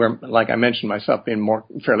we're, like I mentioned myself, being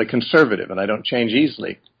fairly conservative, and I don't change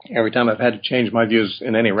easily. Every time I've had to change my views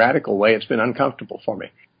in any radical way, it's been uncomfortable for me.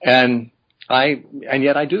 And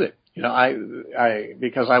yet I do it. You know,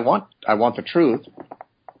 because I want the truth,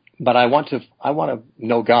 but I want to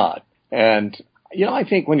know God. And, you know, I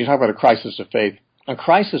think when you talk about a crisis of faith,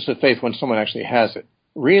 when someone actually has it,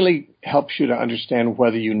 really helps you to understand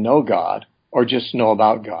whether you know God or just know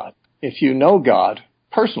about God. If you know God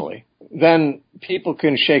personally, then people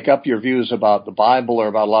can shake up your views about the Bible or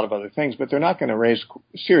about a lot of other things, but they're not going to raise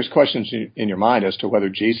serious questions in your mind as to whether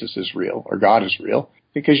Jesus is real or God is real,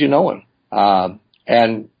 because you know Him.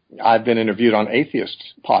 And I've been interviewed on atheist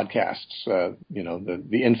podcasts, you know,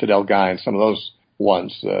 the infidel guy and some of those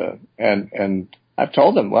ones, and I've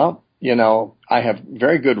told them, well, you know, I have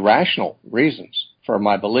very good rational reasons for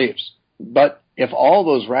my beliefs, but if all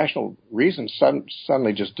those rational reasons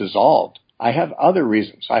suddenly just dissolved, I have other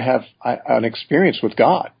reasons. I have an experience with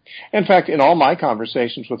God. In fact, in all my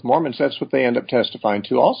conversations with Mormons, that's what they end up testifying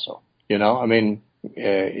to also. You know, I mean,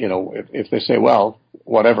 you know, if they say, well,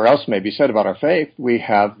 whatever else may be said about our faith, we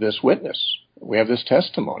have this witness. We have this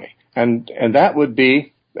testimony. And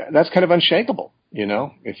that's kind of unshakable. You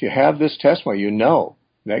know, if you have this testimony, you know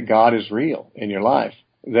that God is real in your life,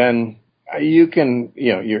 then you can,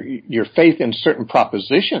 you know, your faith in certain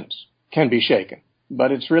propositions can be shaken.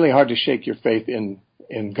 But it's really hard to shake your faith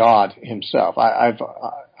in God Himself. I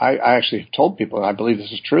actually have told people, and I believe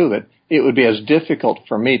this is true, that it would be as difficult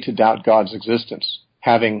for me to doubt God's existence,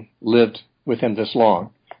 having lived with Him this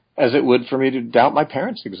long, as it would for me to doubt my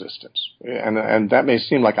parents' existence. And that may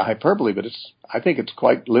seem like a hyperbole, but I think it's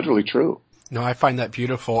quite literally true. No, I find that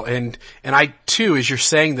beautiful. And I too, as you're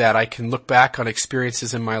saying that, I can look back on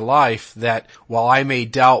experiences in my life that while I may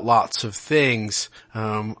doubt lots of things,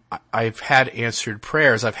 I've had answered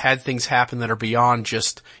prayers. I've had things happen that are beyond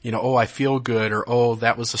just, oh, I feel good, or, oh,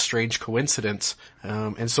 that was a strange coincidence.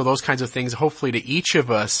 And so those kinds of things, hopefully each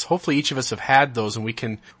of us have had those, and we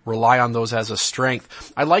can rely on those as a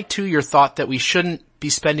strength. I like too your thought that we shouldn't be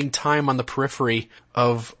spending time on the periphery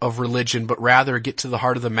of religion, but rather get to the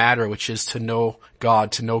heart of the matter, which is to know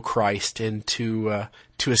God, to know Christ, and to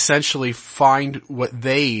essentially find what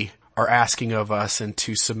they are asking of us and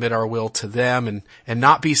to submit our will to them, and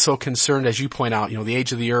not be so concerned, as you point out, the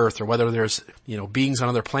age of the earth, or whether there's, beings on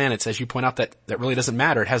other planets, as you point out, that really doesn't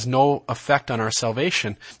matter. It has no effect on our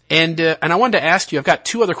salvation. And I wanted to ask you, I've got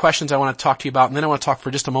two other questions I want to talk to you about, and then I want to talk for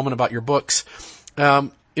just a moment about your books.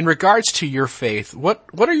 In regards to your faith, what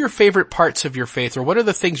are your favorite parts of your faith, or what are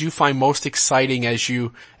the things you find most exciting as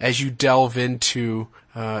you delve into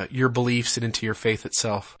your beliefs and into your faith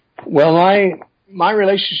itself? Well, my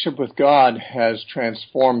relationship with God has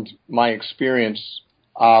transformed my experience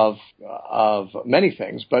of many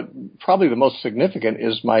things, but probably the most significant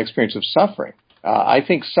is my experience of suffering. I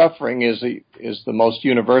think suffering is the most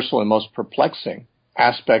universal and most perplexing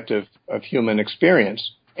aspect of human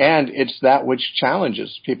experience. And it's that which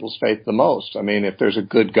challenges people's faith the most. I mean, if there's a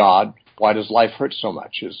good God, why does life hurt so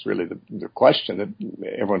much is really the question that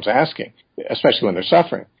everyone's asking, especially when they're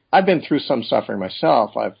suffering. I've been through some suffering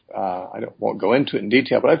myself. Won't go into it in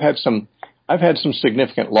detail, but I've had some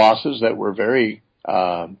significant losses that were very,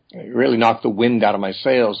 really knocked the wind out of my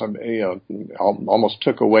sails. Almost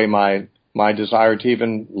took away my desire to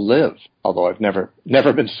even live. Although I've never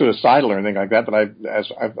been suicidal or anything like that, but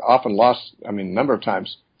I've often lost, a number of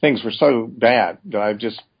times, things were so bad that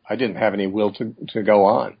I didn't have any will to go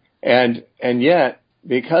on. And yet,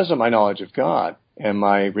 because of my knowledge of God and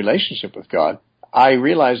my relationship with God, I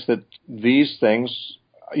realized that these things,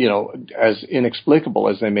 as inexplicable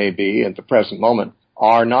as they may be at the present moment,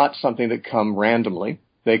 are not something that come randomly.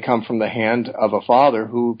 They come from the hand of a Father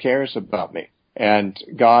who cares about me. And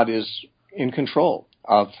God is in control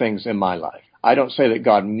of things in my life. I don't say that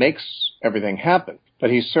God makes everything happen, but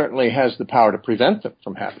He certainly has the power to prevent them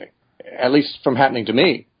from happening, at least from happening to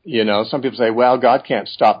me. Some people say, well, God can't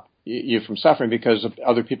stop you from suffering because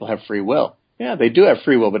other people have free will. Yeah, they do have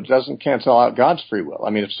free will, but it doesn't cancel out God's free will.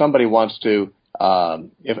 If somebody wants to,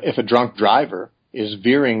 if a drunk driver is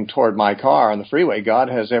veering toward my car on the freeway, God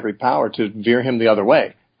has every power to veer him the other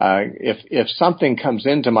way. If something comes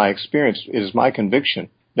into my experience, it is my conviction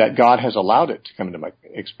that God has allowed it to come into my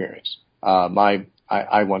experience.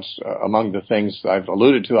 I once, among the things I've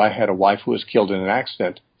alluded to, I had a wife who was killed in an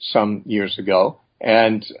accident some years ago,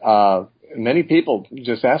 and many people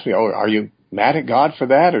just asked me, "Oh, are you mad at God for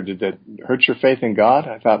that, or did that hurt your faith in God?"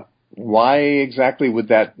 I thought, why exactly would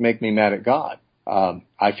that make me mad at God?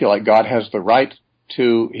 I feel like God has the right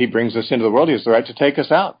He brings us into the world. He has the right to take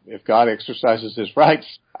us out. If God exercises His rights,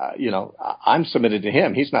 I'm submitted to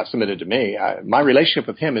Him. He's not submitted to me. My relationship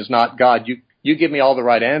with Him is not, God, you give me all the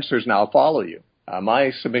right answers and I'll follow you.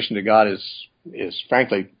 My submission to God is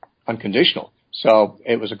frankly unconditional. So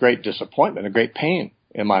it was a great disappointment, a great pain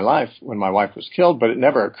in my life when my wife was killed, but it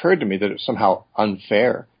never occurred to me that it was somehow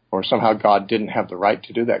unfair or somehow God didn't have the right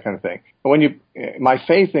to do that kind of thing. But my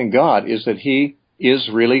faith in God is that He is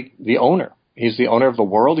really the owner. He's the owner of the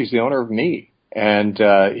world. He's the owner of me. And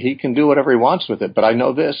He can do whatever He wants with it. But I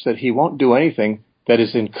know this, that He won't do anything that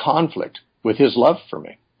is in conflict with His love for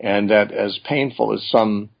me. And that as painful as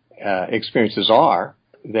some experiences are,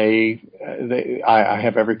 I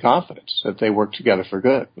have every confidence that they work together for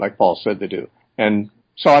good, like Paul said they do. And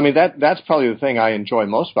so, that's probably the thing I enjoy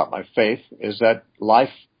most about my faith, is that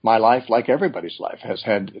my life, like everybody's life, has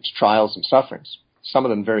had its trials and sufferings. Some of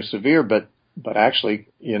them very severe, but actually,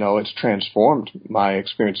 it's transformed my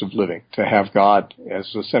experience of living to have God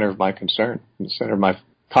as the center of my concern, the center of my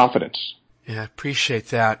confidence. Yeah, I appreciate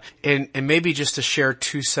that. And maybe just to share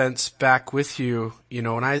 2 cents back with you,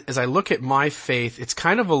 as I look at my faith, it's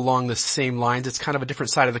kind of along the same lines. It's kind of a different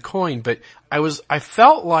side of the coin, but I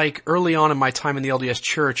felt like early on in my time in the LDS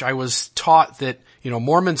Church, I was taught that,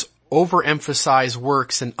 Mormons overemphasize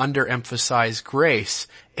works and underemphasize grace.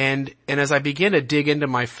 And as I began to dig into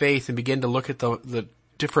my faith and begin to look at the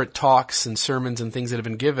different talks and sermons and things that have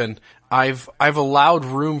been given, I've allowed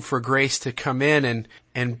room for grace to come in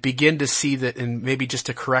and begin to see that, and maybe just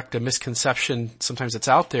to correct a misconception sometimes that's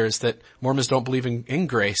out there, is that Mormons don't believe in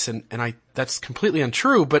grace, and that's completely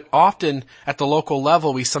untrue, but often at the local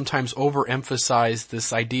level we sometimes overemphasize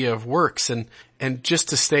this idea of works, and just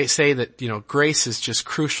to say that, grace is just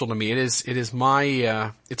crucial to me. It is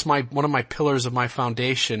my one of my pillars of my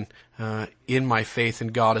foundation in my faith in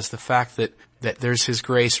God, is the fact that there's His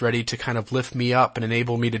grace ready to kind of lift me up and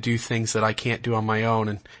enable me to do things that I can't do on my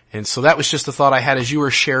own. And so that was just a thought I had as you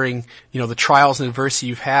were sharing, the trials and adversity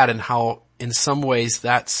you've had, and how in some ways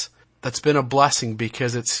that's been a blessing,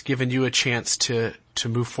 because it's given you a chance to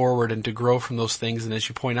move forward and to grow from those things. And as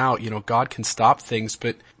you point out, God can stop things,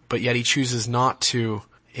 but yet He chooses not to,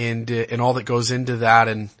 and all that goes into that,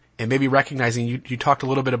 and maybe recognizing, you talked a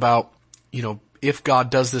little bit about, if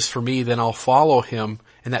God does this for me, then I'll follow Him.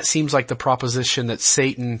 And that seems like the proposition that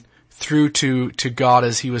Satan threw to God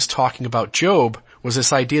as he was talking about Job, was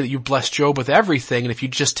this idea that you bless Job with everything, and if you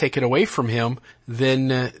just take it away from him,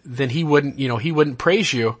 then he wouldn't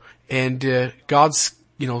praise you. And God's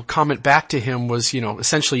comment back to him was,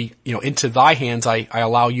 essentially, into thy hands I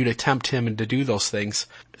allow you to tempt him and to do those things.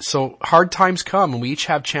 So hard times come, and we each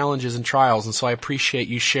have challenges and trials, and so I appreciate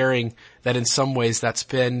you sharing that. In some ways that's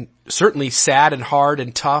been certainly sad and hard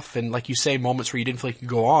and tough, and like you say, moments where you didn't feel like you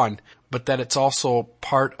could go on, but that it's also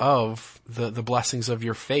part of the blessings of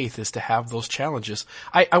your faith, is to have those challenges.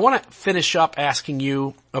 I want to finish up asking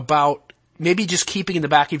you about maybe just keeping in the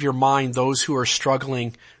back of your mind those who are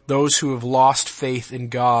struggling, those who have lost faith in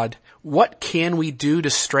God. What can we do to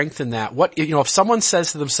strengthen that? If someone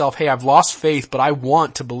says to themselves, hey, I've lost faith, but I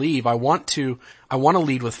want to believe, I want to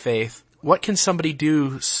lead with faith, what can somebody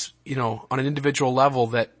do, on an individual level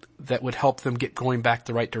that would help them get going back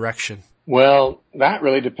the right direction? Well, that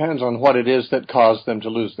really depends on what it is that caused them to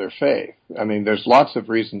lose their faith. I mean, there's lots of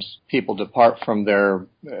reasons people depart from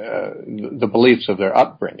the beliefs of their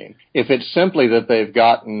upbringing. If it's simply that they've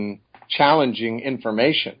gotten challenging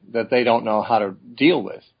information that they don't know how to deal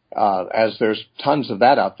with, as there's tons of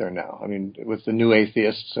that out there now. I mean, with the new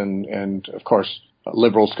atheists and of course,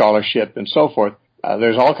 liberal scholarship and so forth,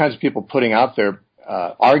 there's all kinds of people putting out their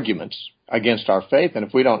arguments against our faith, and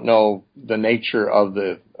if we don't know the nature of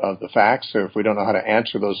the facts, or if we don't know how to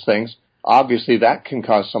answer those things, obviously that can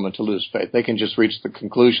cause someone to lose faith. They can just reach the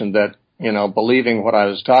conclusion that, believing what I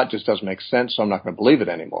was taught just doesn't make sense, so I'm not going to believe it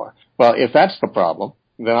anymore. Well, if that's the problem,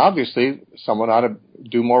 then obviously someone ought to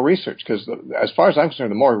do more research, because as far as I'm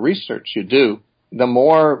concerned, the more research you do, the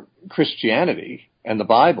more Christianity and the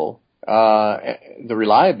Bible, the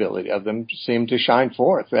reliability of them seem to shine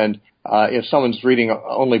forth. And if someone's reading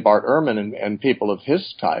only Bart Ehrman and people of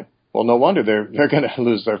his type, well, no wonder they're going to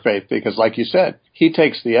lose their faith, because, like you said, he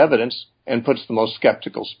takes the evidence and puts the most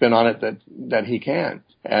skeptical spin on it that he can.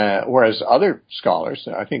 Whereas other scholars,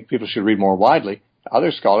 I think people should read more widely,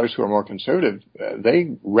 other scholars who are more conservative,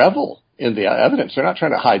 they revel in the evidence. They're not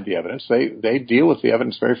trying to hide the evidence. They deal with the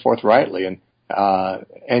evidence very forthrightly,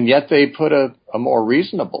 and yet they put a more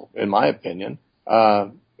reasonable, in my opinion,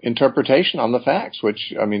 interpretation on the facts,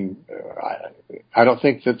 which, I mean, I don't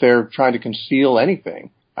think that they're trying to conceal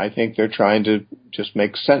anything. I think they're trying to just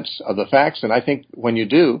make sense of the facts, and I think when you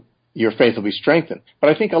do, your faith will be strengthened. But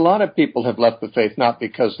I think a lot of people have left the faith not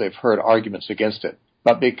because they've heard arguments against it,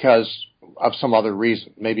 but because of some other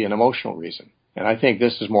reason, maybe an emotional reason. And I think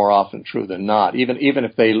this is more often true than not. Even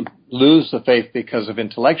if they lose the faith because of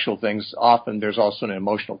intellectual things, often there's also an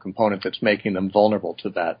emotional component that's making them vulnerable to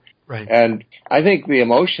that. Right. And I think the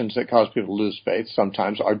emotions that cause people to lose faith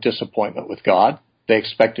sometimes are disappointment with God. They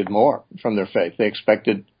expected more from their faith. They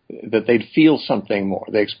expected that they'd feel something more.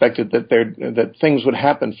 They expected that things would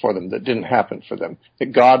happen for them that didn't happen for them.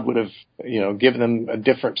 That God would have, given them a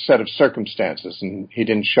different set of circumstances, and He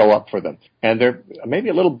didn't show up for them. And they're maybe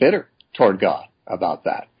a little bitter toward God about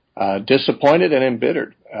that. Disappointed and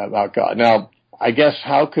embittered about God. Now, I guess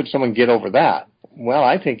how could someone get over that? Well,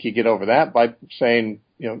 I think you get over that by saying,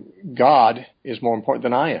 God is more important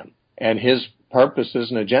than I am, and His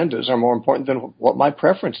purposes and agendas are more important than what my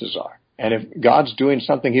preferences are. And if God's doing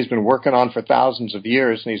something He's been working on for thousands of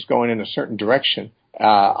years and He's going in a certain direction,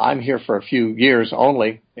 I'm here for a few years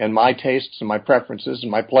only, and my tastes and my preferences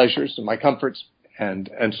and my pleasures and my comforts and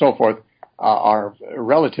so forth are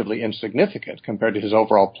relatively insignificant compared to His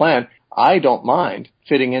overall plan. I don't mind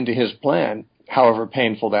fitting into His plan, however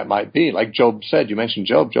painful that might be. Like Job said, you mentioned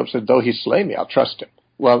Job. Job said, though He slay me, I'll trust Him.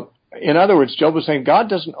 Well, in other words, Job was saying, God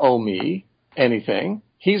doesn't owe me anything.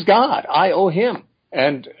 He's God. I owe Him.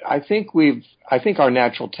 And I think our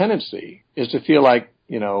natural tendency is to feel like,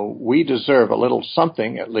 we deserve a little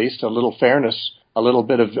something, at least a little fairness a little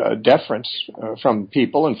bit of deference from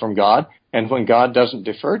people and from God. And when God doesn't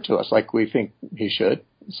defer to us like we think he should,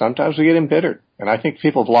 sometimes we get embittered. And I think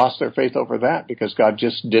people have lost their faith over that because God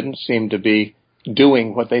just didn't seem to be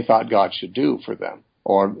doing what they thought God should do for them.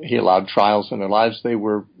 Or he allowed trials in their lives they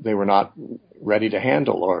were not ready to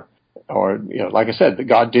handle, or like I said, that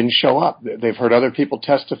God didn't show up. They've heard other people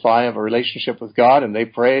testify of a relationship with God, and they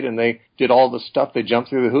prayed and they did all the stuff, they jumped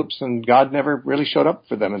through the hoops, and God never really showed up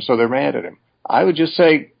for them, and so they're mad at him. I would just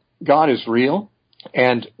say God is real,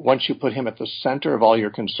 and once you put him at the center of all your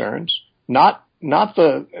concerns, not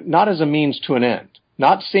as a means to an end,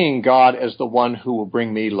 not seeing God as the one who will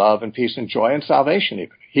bring me love and peace and joy and salvation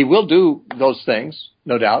even. He will do those things,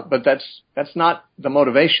 no doubt, but that's not the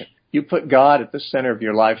motivation. You put God at the center of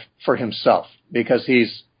your life for himself because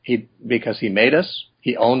because he made us,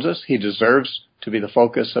 he owns us, he deserves to be the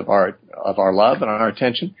focus of our love and our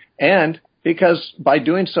attention, and because by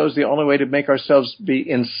doing so is the only way to make ourselves be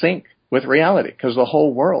in sync with reality, because the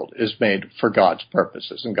whole world is made for God's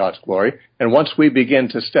purposes and God's glory. And once we begin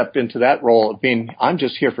to step into that role of being, I'm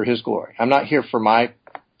just here for his glory. I'm not here for my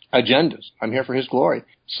agendas. I'm here for his glory.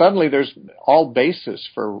 Suddenly there's all basis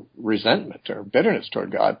for resentment or bitterness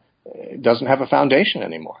toward God. It doesn't have a foundation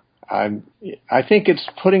anymore. I think it's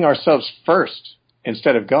putting ourselves first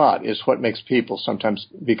instead of God is what makes people sometimes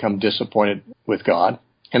become disappointed with God.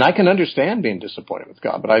 And I can understand being disappointed with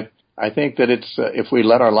God, but I think that it's if we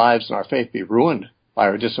let our lives and our faith be ruined by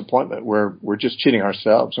our disappointment, we're just cheating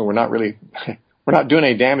ourselves, and we're not doing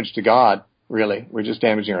any damage to God, really. We're just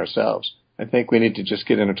damaging ourselves. I think we need to just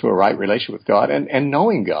get into a right relationship with God, and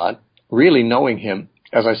knowing God, really knowing him,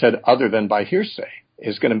 as I said, other than by hearsay,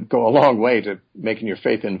 is going to go a long way to making your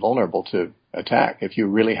faith invulnerable to attack if you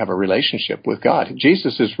really have a relationship with God.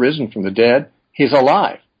 Jesus is risen from the dead. He's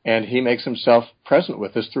alive, and he makes himself present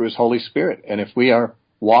with us through his Holy Spirit. And if we are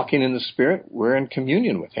walking in the Spirit, we're in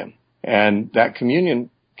communion with him. And that communion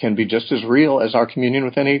can be just as real as our communion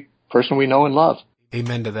with any person we know and love.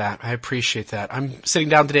 Amen to that. I appreciate that. I'm sitting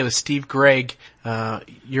down today with Steve Gregg.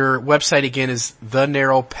 Your website again is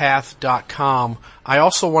thenarrowpath.com. I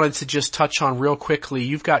also wanted to just touch on real quickly,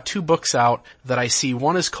 you've got 2 books out that I see.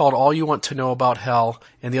 One is called All You Want to Know About Hell,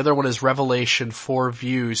 and the other one is Revelation 4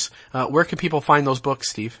 Views. Where can people find those books,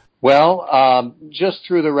 Steve? Well, just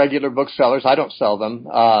through the regular booksellers. I don't sell them.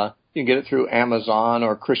 You can get it through Amazon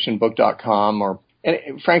or ChristianBook.com,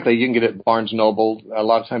 and frankly, you can get it at Barnes & Noble. A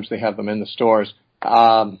lot of times they have them in the stores.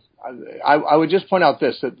 I would just point out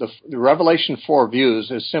this, that the Revelation 4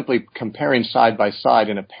 Views is simply comparing side by side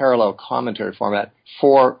in a parallel commentary format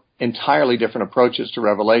 4 entirely different approaches to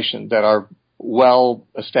Revelation that are well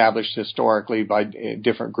established historically by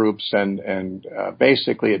different groups, and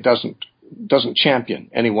basically it doesn't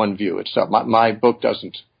champion any one view itself. My book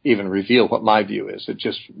doesn't even reveal what my view is. It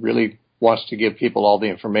just really wants to give people all the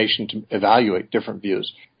information to evaluate different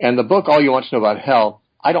views. And the book, All You Want to Know About Hell,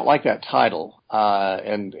 I don't like that title,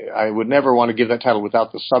 and I would never want to give that title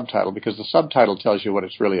without the subtitle, because the subtitle tells you what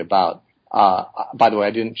it's really about. By the way,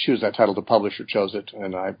 I didn't choose that title. The publisher chose it,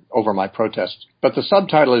 and over my protest. But the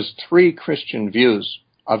subtitle is 3 Christian Views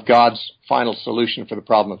of God's Final Solution for the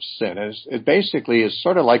Problem of Sin. And it basically is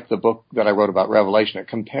sort of like the book that I wrote about Revelation. It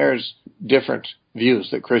compares different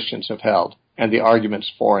views that Christians have held and the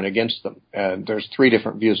arguments for and against them. And there's 3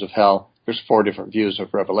 different views of hell. There's 4 different views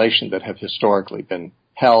of Revelation that have historically been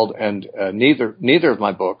held, and neither of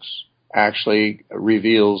my books actually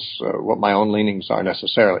reveals what my own leanings are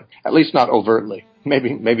necessarily, at least not overtly,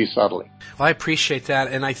 maybe subtly. Well, I appreciate that,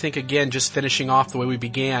 and I think, again, just finishing off the way we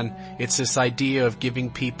began, it's this idea of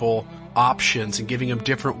giving people options and giving them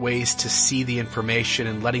different ways to see the information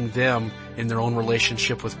and letting them, in their own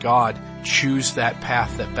relationship with God, choose that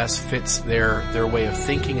path that best fits their way of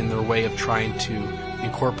thinking and their way of trying to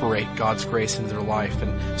incorporate God's grace into their life.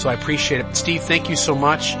 And so I appreciate it. Steve, thank you so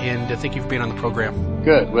much, and thank you for being on the program.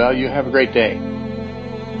 Good. Well, you have a great day.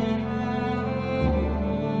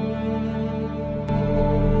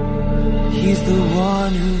 He's the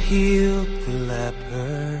one who healed the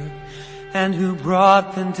leper and who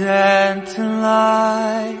brought the dead to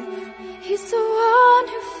life. He's the one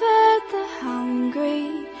who fed the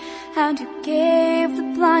hungry and who gave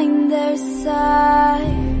the blind their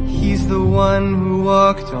sight. He's the one who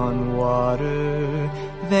walked on water,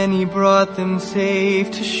 then he brought them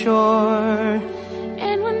safe to shore.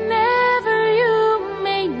 And whenever you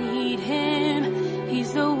may need him,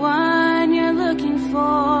 he's the one you're looking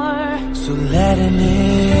for. So let him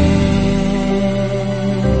in,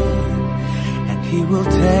 and he will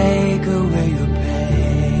take away your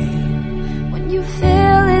pain. When you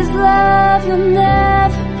feel his love, you'll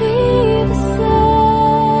never be the same.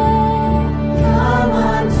 Come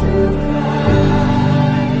on to Christ.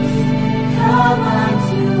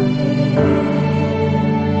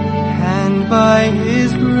 by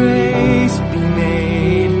His grace be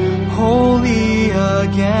made holy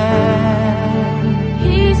again.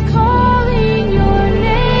 He's calling your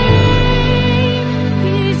name.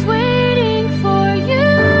 He's waiting for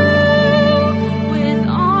you with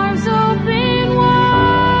arms open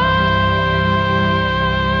wide.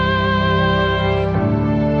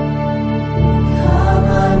 Come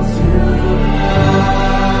unto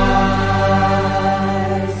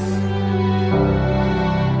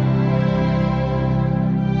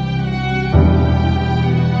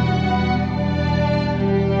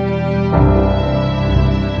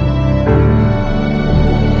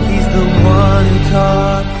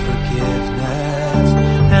taught forgiveness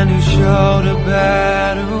and who showed a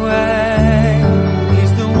better way.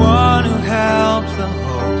 He's the one who helps the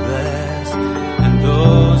hopeless and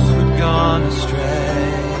those who've gone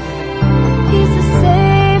astray. He's the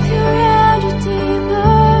Savior and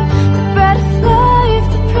Redeemer, the bread of life,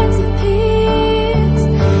 the Prince of Peace.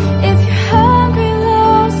 If you're hungry,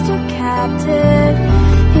 lost, or captive,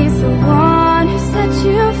 He's the one who set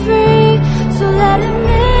you free. So let Him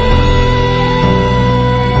in.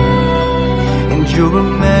 You'll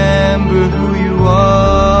remember who you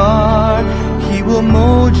are. He will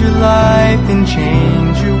mold your life and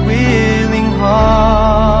change your willing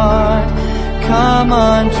heart. Come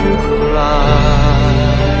unto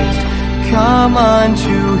Christ, come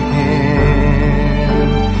unto Him,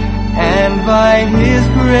 and by His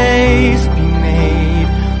grace be made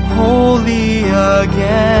holy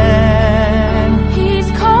again.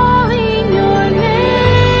 He's calling your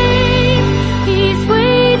name. He's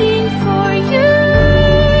waiting for you.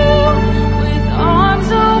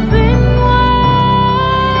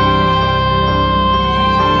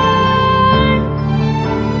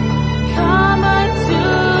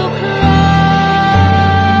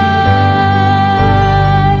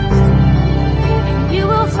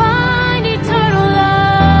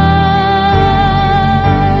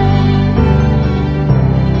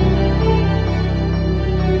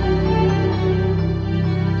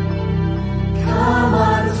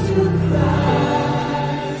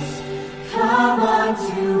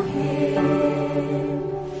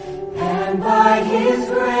 By His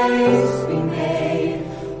grace be made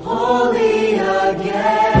holy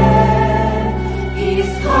again.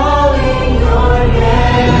 He's calling your name.